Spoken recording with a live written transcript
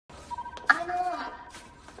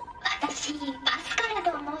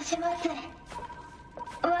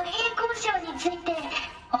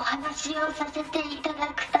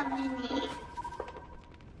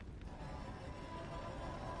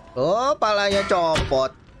Oh, palanya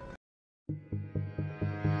copot.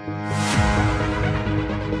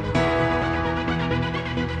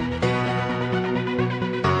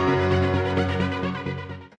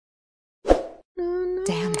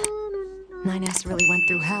 Damn. 9S really went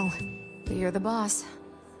through hell. But you're the boss.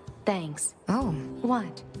 Thanks. Oh,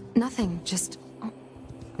 What? nothing. Just...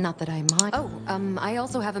 Not that I mind. Oh, I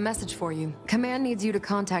also have a message for you. Command needs you to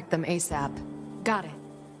contact them ASAP. Got it.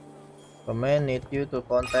 Command need you to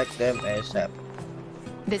contact them ASAP.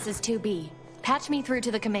 This is 2B. Patch me through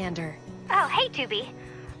to the commander. Oh, hey, 2B.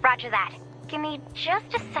 Roger that. Give me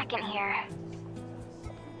just a second here.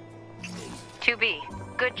 2B,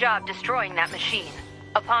 good job destroying that machine.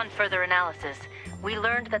 Upon further analysis, we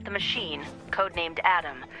learned that the machine, codenamed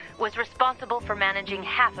Adam, was responsible for managing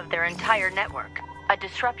half of their entire network. A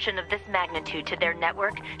disruption of this magnitude to their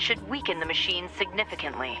network should weaken the machine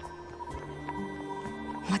significantly.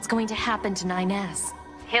 What's going to happen to 9S?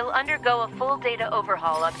 He'll undergo a full data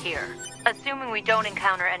overhaul up here. Assuming we don't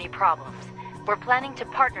encounter any problems, we're planning to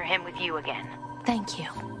partner him with you again. Thank you.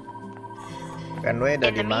 Kenway In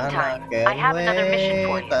the dari mana? meantime, I have another mission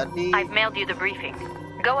for you. Tadi I've mailed you the briefing.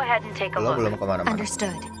 Go ahead and take a belum look. kemana-mana.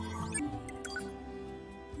 Understood.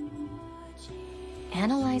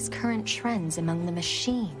 Analyze current trends among the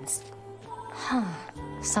machines. Huh.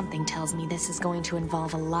 Something tells me this is going to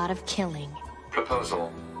involve a lot of killing. Proposal.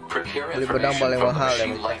 Procure Beli pedang information paling from the mahal yang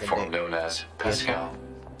machine life form gede. known as Pascal.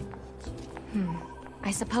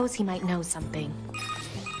 I suppose he might know something.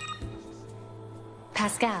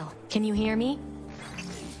 Pascal, can you hear me?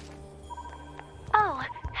 Oh,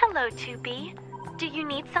 hello, 2B. Do you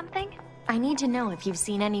need something? I need to know if you've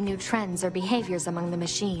seen any new trends or behaviors among the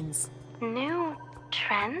machines. New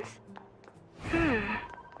trends?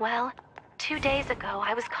 Well, 2 days ago,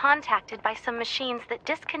 I was contacted by some machines that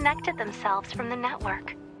disconnected themselves from the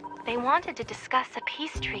network. They wanted to discuss a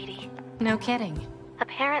peace treaty. No kidding.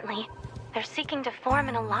 Apparently, they're seeking to form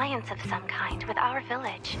an alliance of some kind with our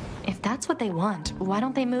village. If that's what they want, why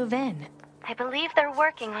don't they move in? I believe they're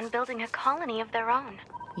working on building a colony of their own.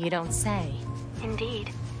 You don't say.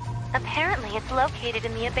 Indeed. Apparently, it's located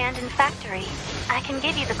in the abandoned factory. I can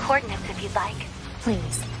give you the coordinates if you'd like.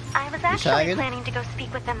 Please. I was actually Decided? planning to go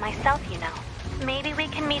speak with them myself, you know. Maybe we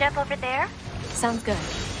can meet up over there? Sounds good.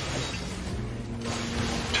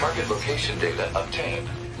 Target location data obtained.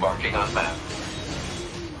 Marking on map.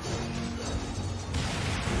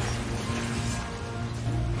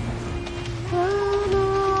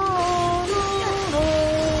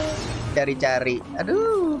 Cari-cari.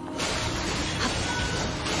 Aduh.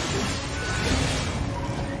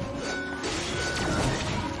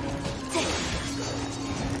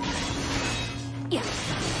 Yeah.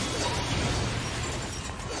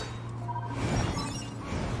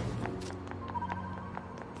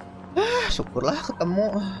 Syukurlah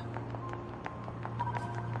ketemu.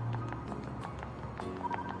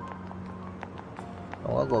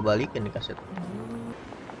 Oh, gua balikin nih kaset.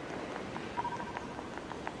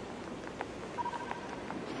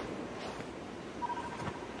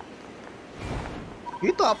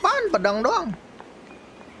 Itu apaan? Pedang doang.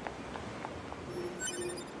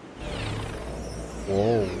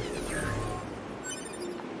 Wow.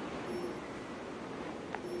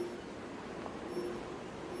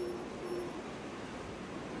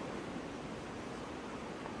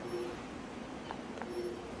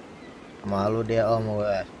 Malu dia om,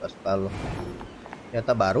 wes pas palu.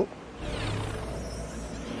 Ternyata baru.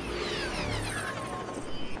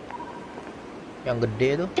 Yang gede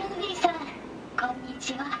tuh.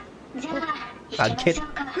 Kaget.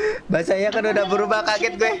 Bahasanya kan udah berubah,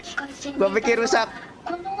 kaget gue. Gue pikir rusak.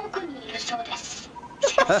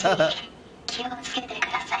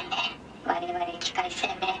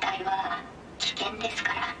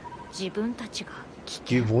 自分たちが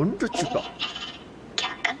自分たちが。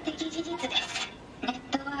客観的事実です。ネッ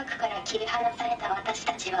トワークから切り離された私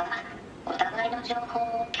たちはお互いの情報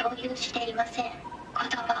を共有していません。言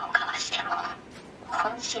葉を交わしても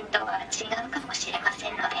本心とは違うかもしれませ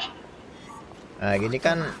んので。 Nah gini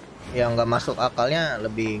kan yang nggak masuk akalnya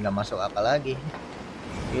lebih nggak masuk akal lagi.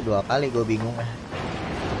 Ini 2 kali gue bingung ya.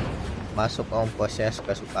 Masuk om proses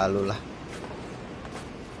kesuka lu lah.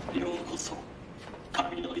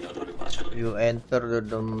 You enter the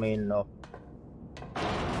domain of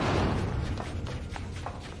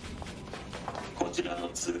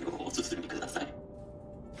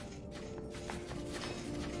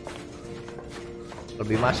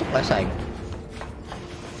lebih masuk lah say.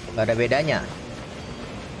 Gak ada bedanya.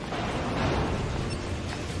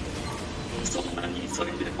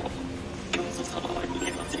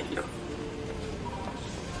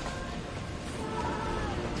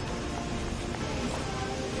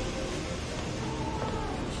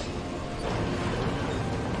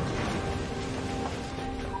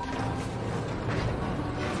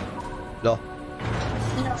 Loh,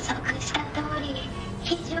 予測した通り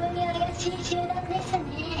非常に怪しい集団です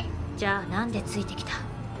ね。じゃあなんでついてきた？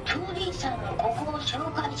トーリーさんのここを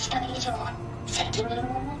紹介した以上、責任を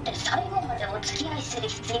持って最後までお付き合いする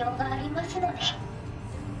必要がありますので。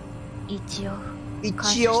一応一応感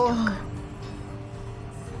謝しておく。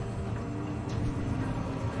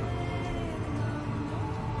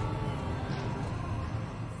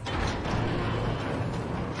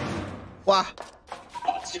 wah,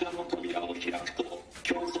 あちらの扉を開くと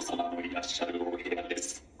教祖様のいらっしゃるお部屋で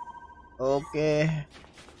す。 oke.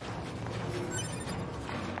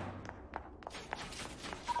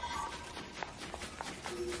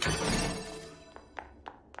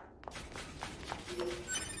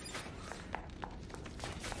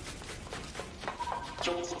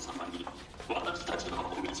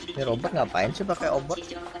 Ini Robert ngapain sih pakai obor?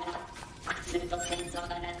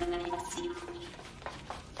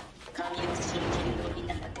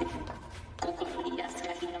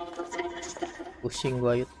 Pusing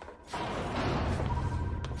gua, Yud.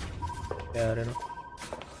 Biarin.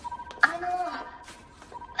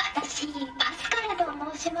 私パスカルと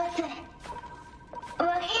申します。和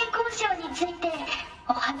平交渉について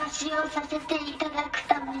お話をさせていただく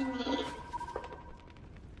ために。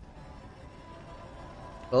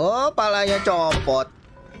 Oh, palanya copot.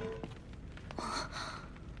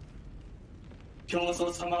 教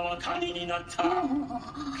祖様は神になった。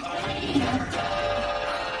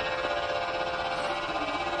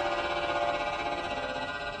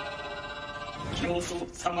教祖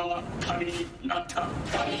様は神になった。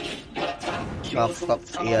 Ngakak,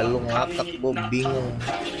 iya lu ngakak, gua bingung.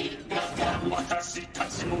 私た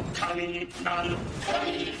ちも神になる。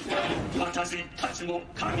私たちも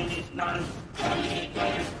神になる。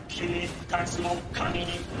君たちも神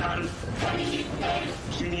になる。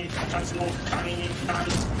君たちも神にな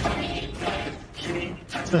る。君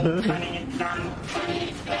たちも神になる。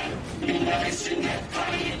みんなで死ね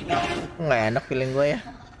神になる。 Nggak enak feeling gue ya.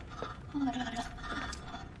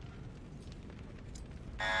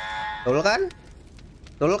 Betul kan?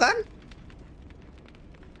 Betul kan?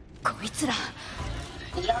 こいつら。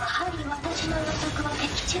やはり私の予測は的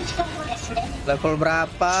中したようですね。 Level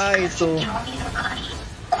berapa itu? 興味深い。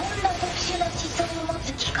こんな特殊な思想を持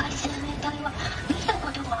つ機械生命体は見た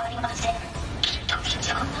ことがありません。きっと貴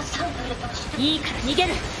重なサンプルとして。いいから逃げ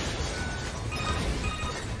る。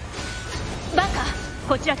バカ、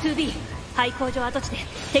こちら 2B 廃工場跡地で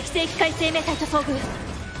適正機械生命体と遭遇。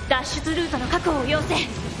脱出ルートの確保を要請。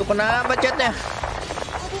 Itu kenapa chatnya?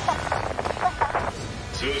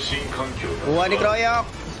 通信環境 Gua dikeroyok.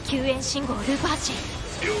 救援信号ループ発信。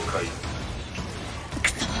了解。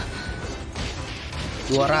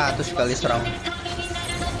 200 kali serang.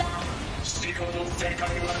 死後の世界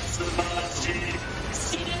は素晴らしい。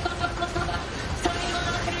死ぬことこそが最後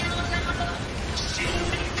の平和なのだ。死ん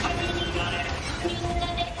で神になれ。みんな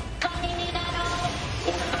で神になろ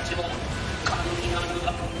う。俺たちも神になるん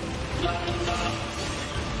だ。なんだ。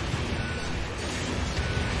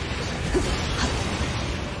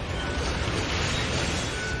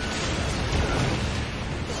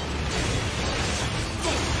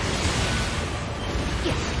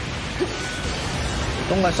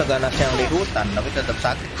 Itu nggak seganas yang di hutan, tapi tetap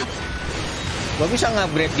sakit. Gua bisa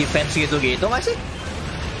nge-upgrade defense gitu-gitu nggak sih?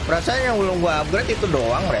 Perasaan yang belum gua upgrade itu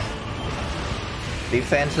doang deh.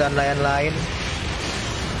 Defense dan lain-lain.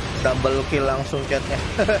 Double kill langsung chatnya.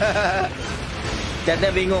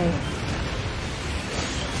 Chatnya bingung.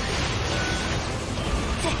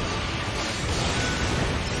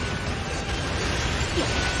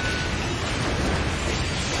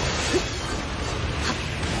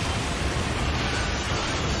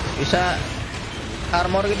 Bisa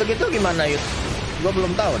armor gitu-gitu gimana Yud? Gua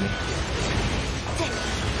belum tahu nih.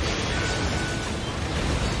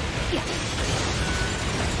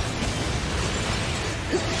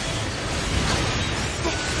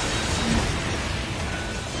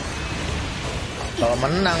 Kalau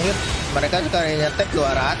menang Yud, mereka sekali nyetek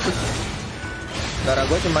 200. Darah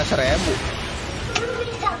gue cuma 1000.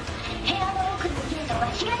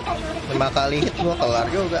 5 kali hit gua kelar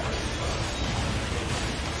juga.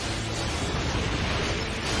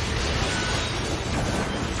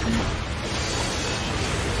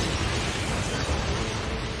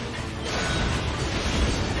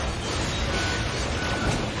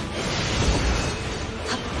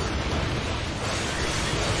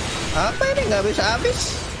 Apa ini nggak bisa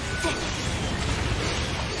habis?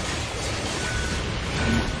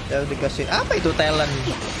 Ya dikasih apa itu talent?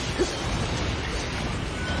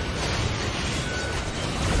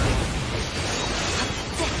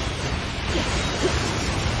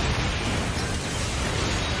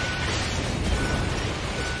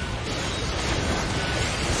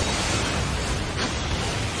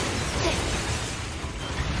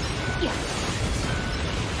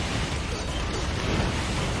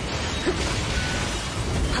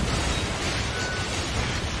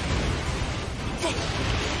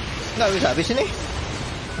 Nggak bisa habis ini.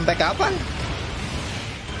 Sampai kapan?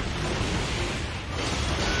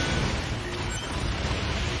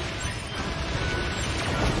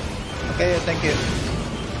 Oke, thank you.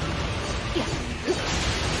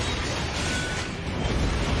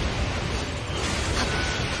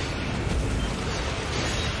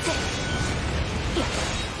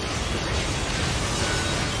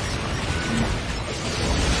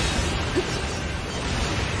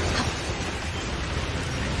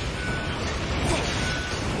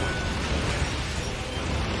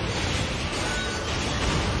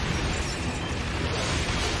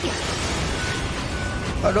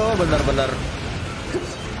 Aduh, benar-benar.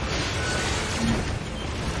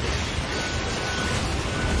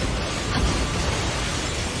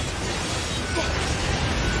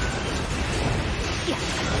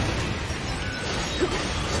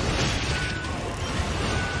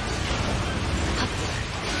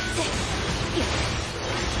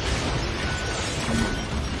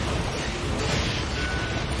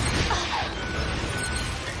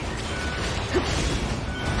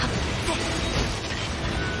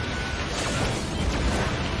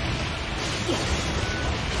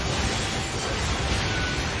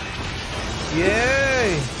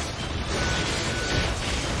 Yeay.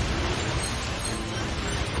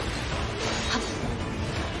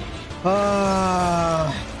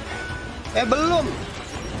 Belum.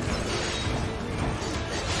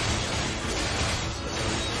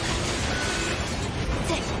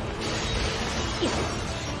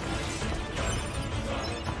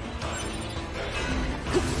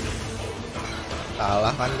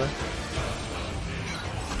 Kalah kan gue.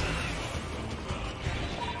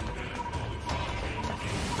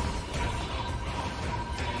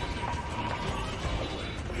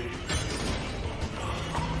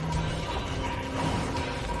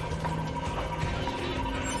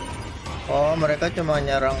 Oh, mereka cuma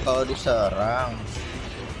nyerang kalau diserang.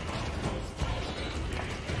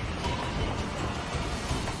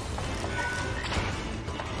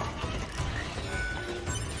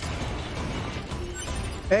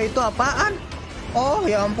 Itu apaan? Oh,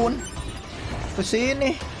 ya ampun.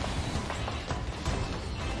 Kesini.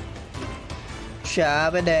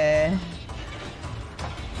 Siapa deh?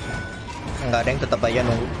 Nggak ada yang tetap aja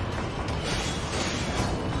nunggu.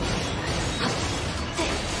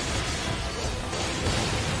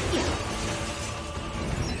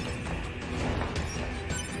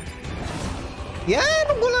 Ya,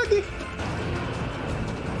 nunggu lagi.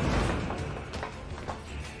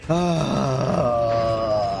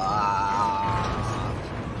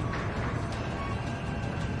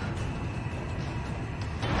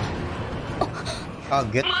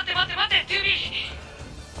 Kaget.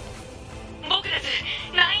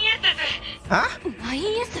 Hah?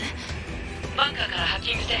 バンカーからハッ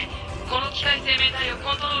キングしてこの機械生命体を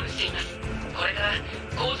コントロールしています。これから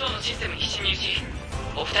工場のシステムに侵入し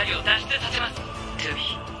お二人を脱出させます。トゥービ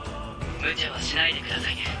ー、無茶はしないでくだ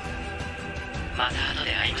さいね。また後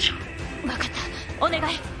で会いましょう。分かった、お願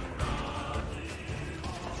い。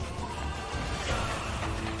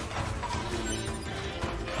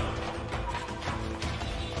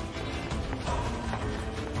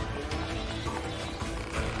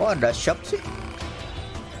Oh, ada shop sih.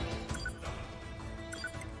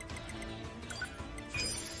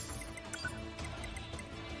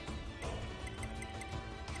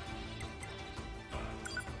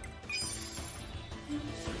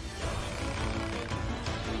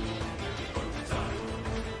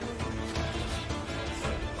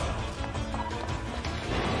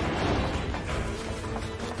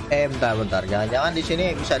 Bentar. Jangan-jangan di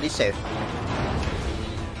sini bisa di save.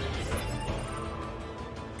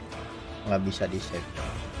 Nggak bisa di save.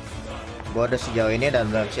 Gua udah sejauh ini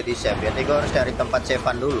dan nggak bisa di save. Jadi gua harus cari tempat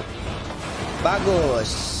savean dulu.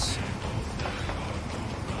 Bagus.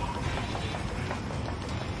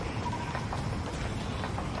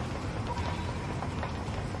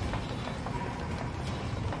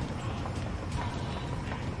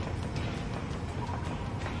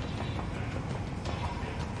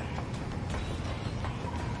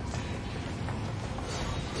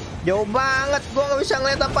 Jauh banget, gua nggak bisa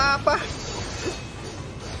ngeliat apa-apa.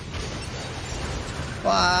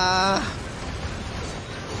 Wah.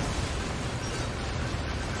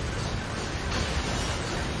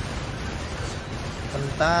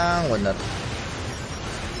 Tentang bener.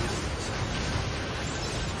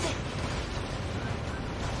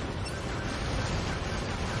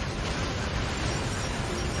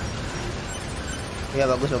 Iya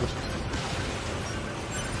bagus.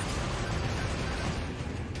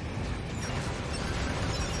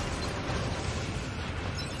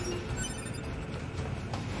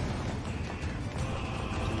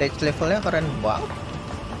 Stage levelnya keren banget.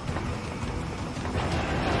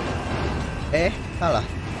 Salah.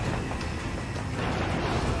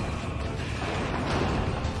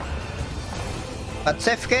 Cut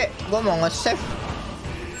save kek, gua mau nge-save.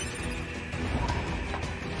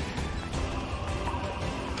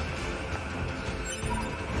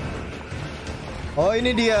 Oh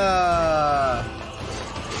ini dia.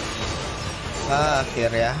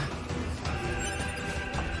 Akhir ya.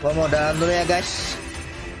 Gua mau dalam dulu ya guys.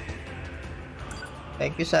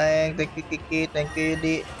 Thank you sayang, thank you Kiki, thank you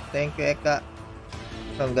Di, thank you Eka.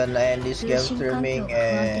 I'm gonna end this game streaming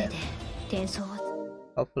and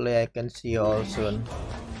hopefully I can see you all soon.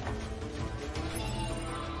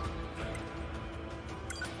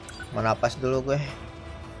 Mau napas dulu gue.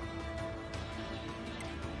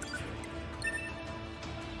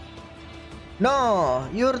 No,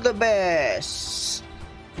 you're the best.